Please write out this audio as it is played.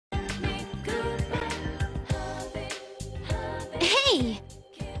Hey!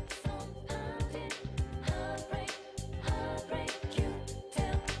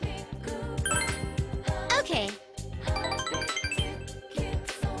 Okay.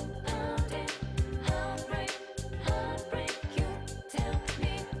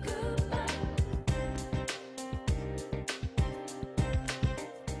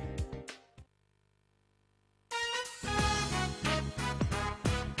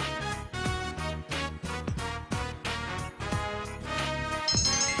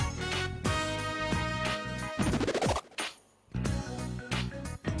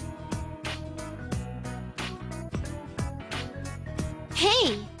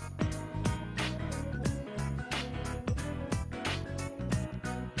 Hey!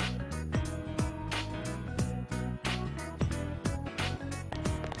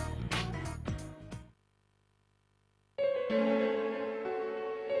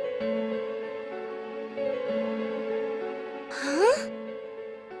 Huh?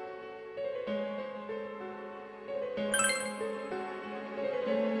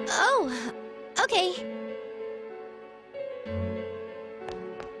 Oh, okay.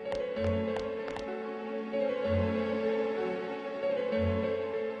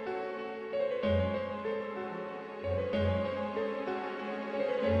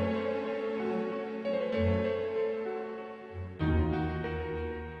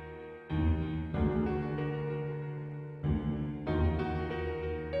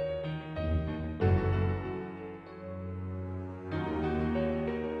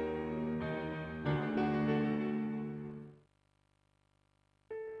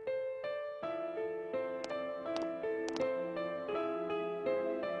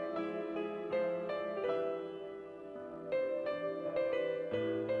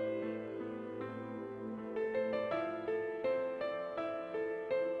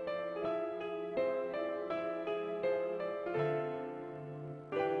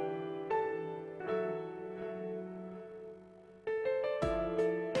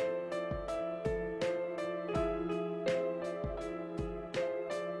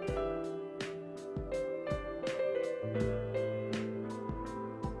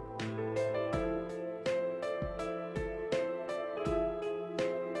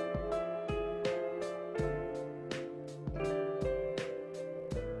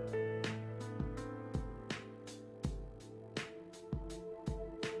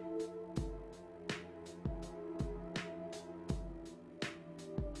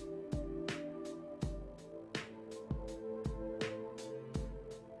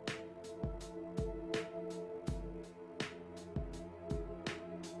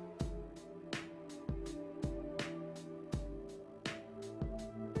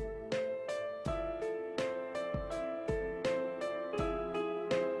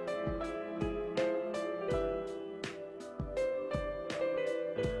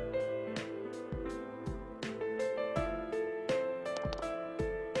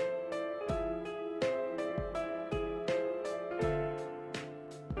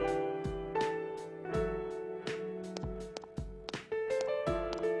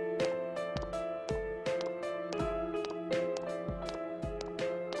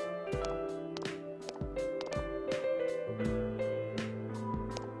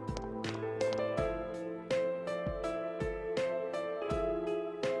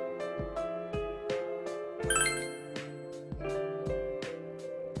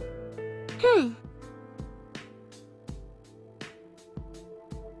 Hmm.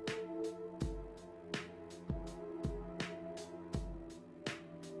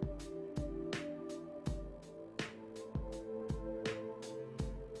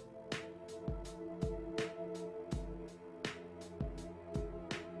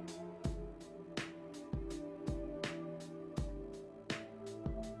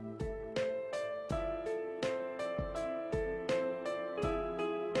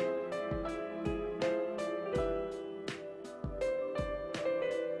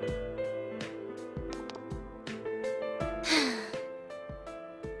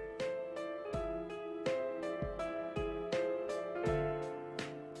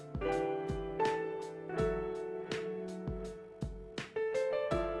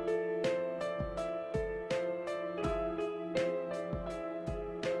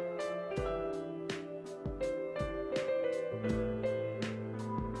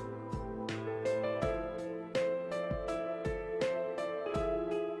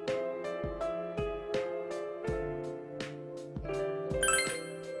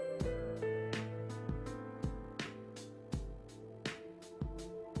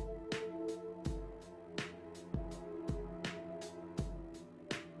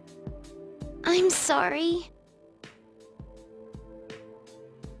 I'm sorry.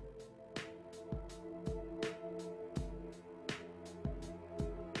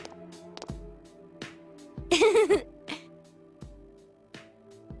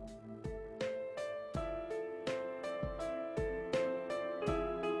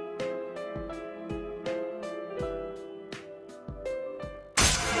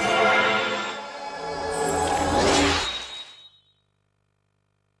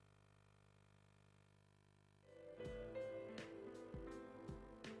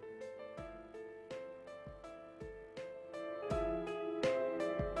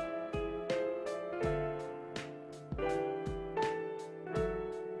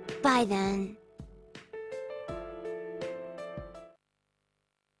 Bye then.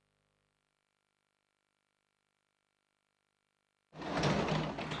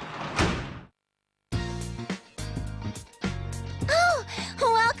 Oh,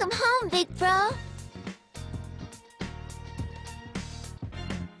 welcome home, big bro.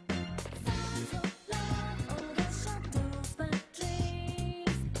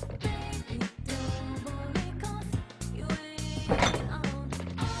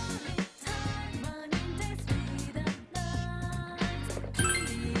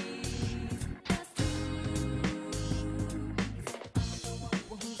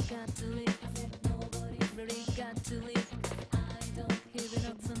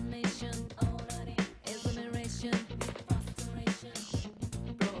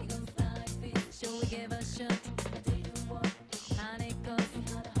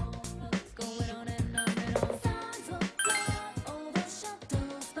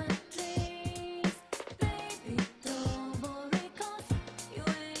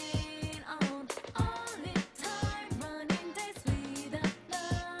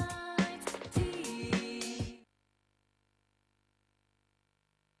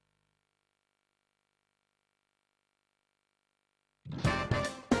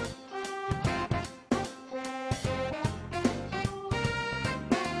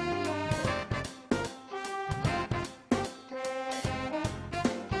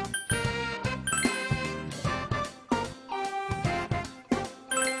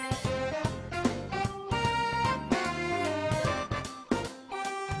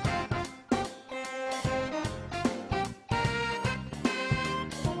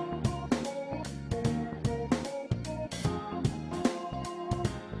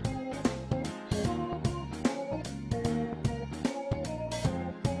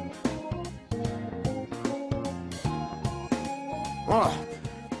 Oh,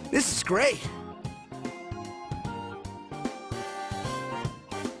 this is great.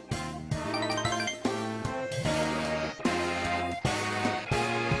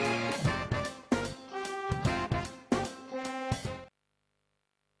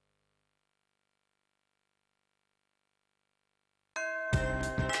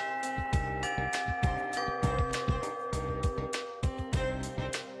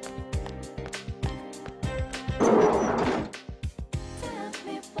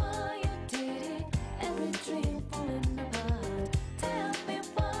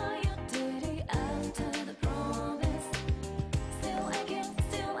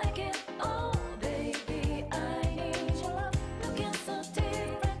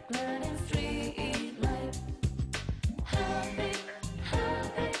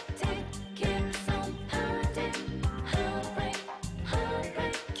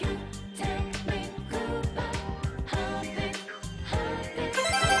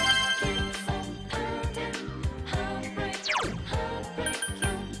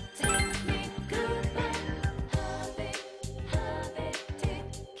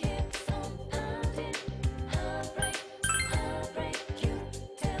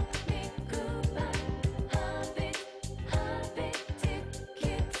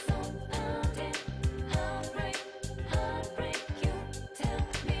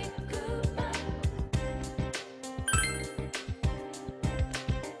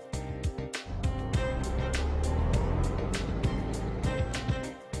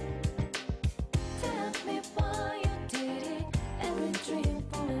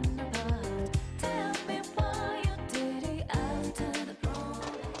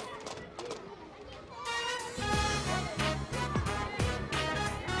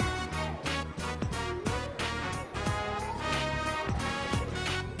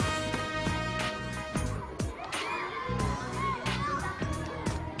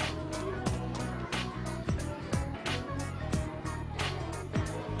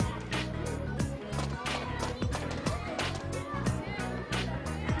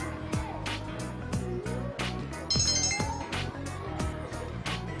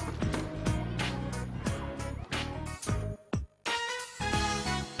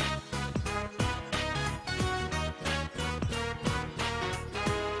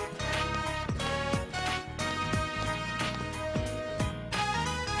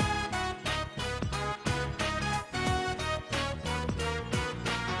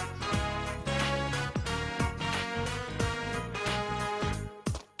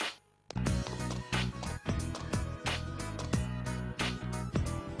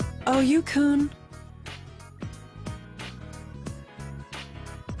 Oh, you coon.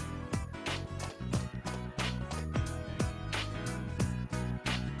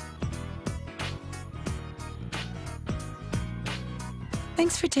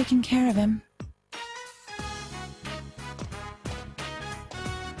 Thanks for taking care of him.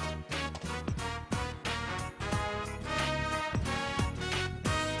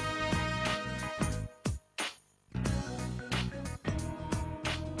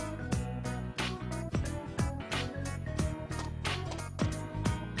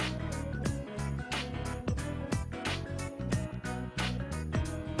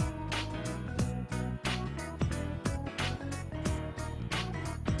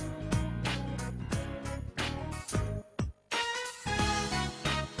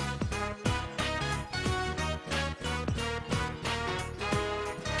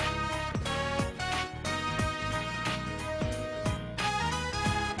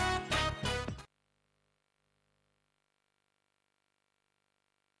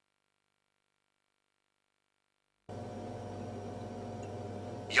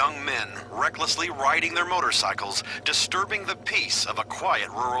 Young men recklessly riding their motorcycles, disturbing the peace of a quiet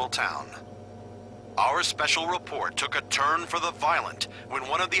rural town. Our special report took a turn for the violent when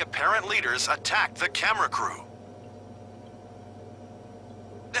one of the apparent leaders attacked the camera crew.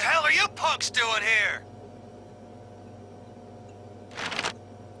 The hell are you punks doing here?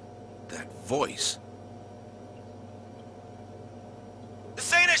 That voice.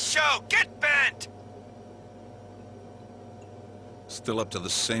 This ain't a show! Get bent! Still up to the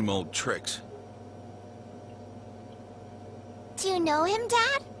same old tricks. Do you know him,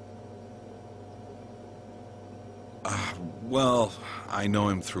 Dad? Well, I know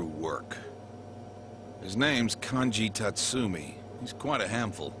him through work. His name's Kanji Tatsumi. He's quite a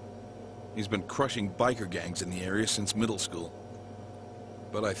handful. He's been crushing biker gangs in the area since middle school.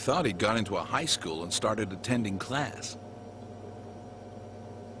 But I thought he'd got into a high school and started attending class.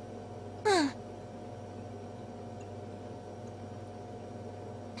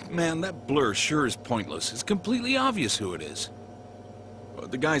 Man, that blur sure is pointless. It's completely obvious who it is.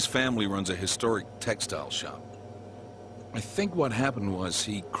 The guy's family runs a historic textile shop. I think what happened was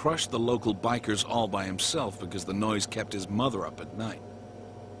he crushed the local bikers all by himself because the noise kept his mother up at night.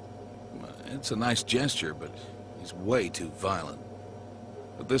 It's a nice gesture, but he's way too violent.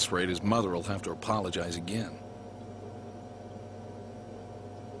 At this rate, his mother will have to apologize again.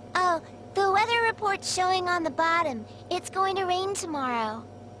 Oh, the weather report's showing on the bottom. It's going to rain tomorrow.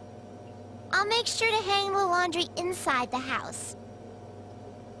 I'll make sure to hang the laundry inside the house.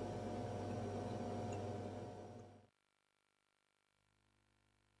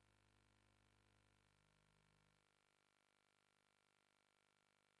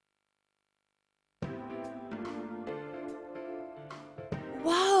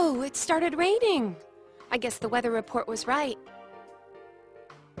 Whoa, it started raining. I guess the weather report was right.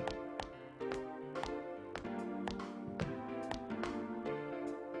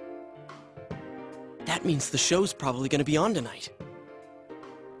 That means the show's probably gonna be on tonight.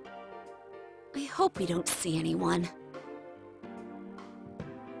 I hope we don't see anyone.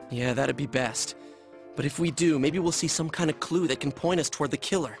 Yeah, that'd be best. But if we do, maybe we'll see some kind of clue that can point us toward the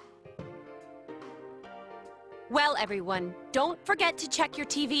killer. Well, everyone, don't forget to check your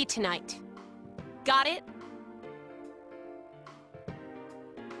TV tonight. Got it?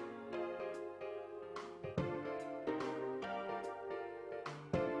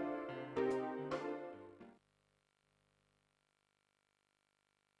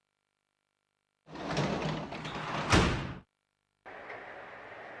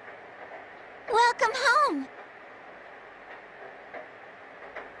 Welcome home!